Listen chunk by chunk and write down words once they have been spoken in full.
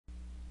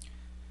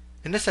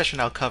In this session,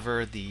 I'll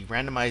cover the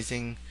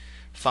randomizing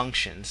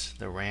functions,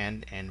 the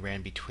RAND and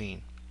RAND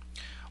between.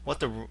 Well,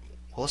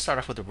 let's start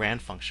off with the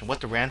RAND function.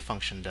 What the RAND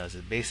function does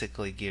is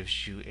basically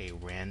gives you a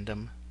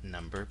random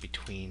number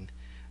between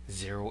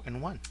 0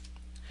 and 1.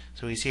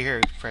 So you see here,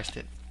 we pressed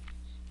it.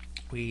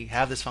 We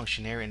have this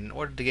function here, and in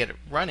order to get it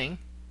running,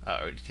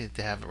 or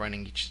to have it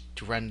running,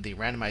 to run the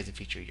randomizing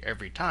feature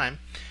every time,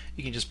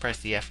 you can just press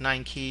the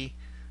F9 key.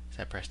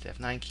 So I press the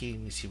F9 key,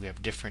 and we see we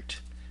have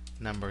different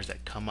numbers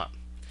that come up.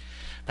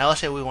 Now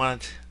let's say we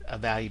want a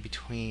value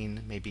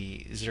between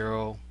maybe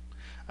 0,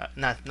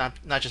 not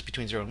just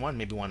between 0 and 1,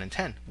 maybe 1 and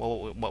 10.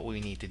 Well, what we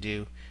need to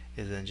do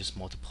is then just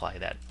multiply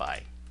that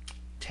by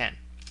 10.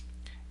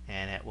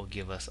 And that will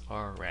give us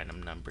our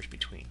random numbers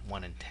between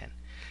 1 and 10.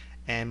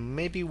 And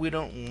maybe we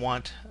don't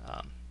want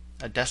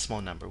a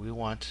decimal number. We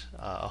want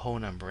a whole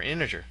number, an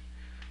integer.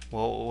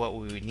 Well, what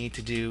we would need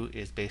to do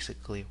is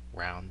basically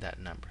round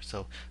that number.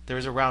 So there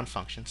is a round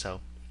function.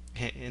 So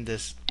in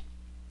this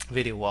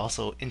video, we'll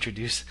also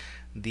introduce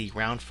the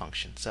round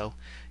function. So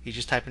you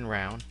just type in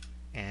round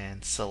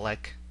and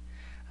select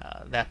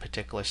that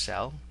particular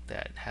cell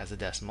that has a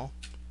decimal,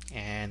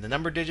 and the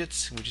number of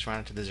digits, we just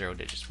round it to the 0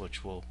 digits,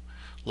 which will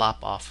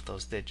lop off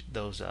those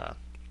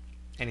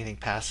anything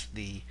past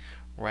the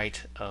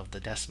right of the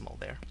decimal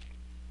there,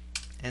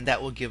 and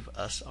that will give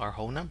us our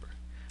whole number.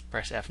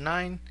 Press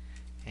F9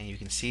 and you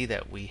can see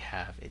that we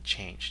have it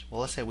changed.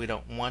 Well, let's say we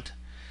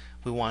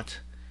want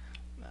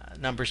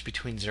numbers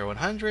between 0 and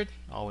 100.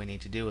 All we need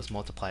to do is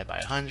multiply by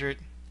 100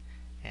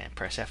 and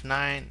press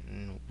F9,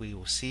 and we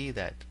will see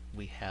that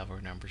we have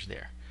our numbers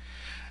there.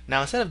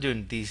 Now, instead of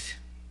doing these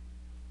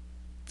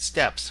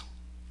steps,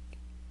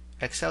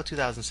 Excel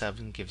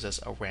 2007 gives us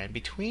a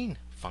RANDBETWEEN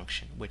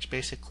function, which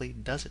basically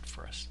does it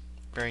for us.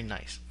 Very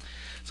nice.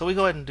 So we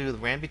go ahead and do the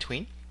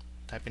RANDBETWEEN.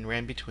 Type in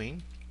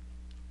RANDBETWEEN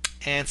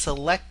and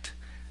select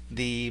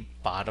the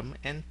bottom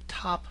and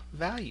top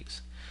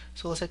values.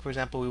 So let's say, for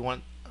example, we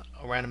want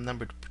a random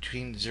number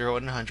between 0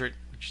 and 100.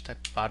 Just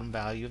type bottom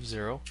value of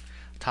 0,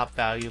 top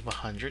value of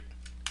 100.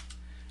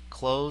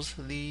 Close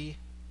it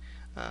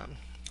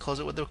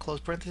with the close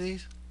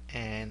parentheses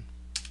and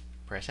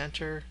press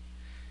enter.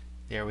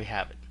 There we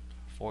have it.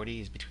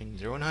 40 is between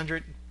 0 and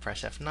 100.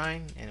 Press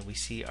F9 and we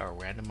see our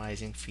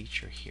randomizing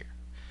feature here.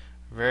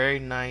 Very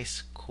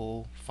nice,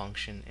 cool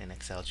function in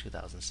Excel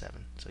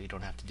 2007. So you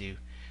don't have to do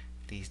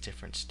these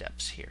different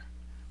steps here.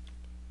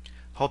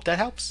 Hope that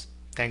helps.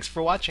 Thanks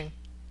for watching.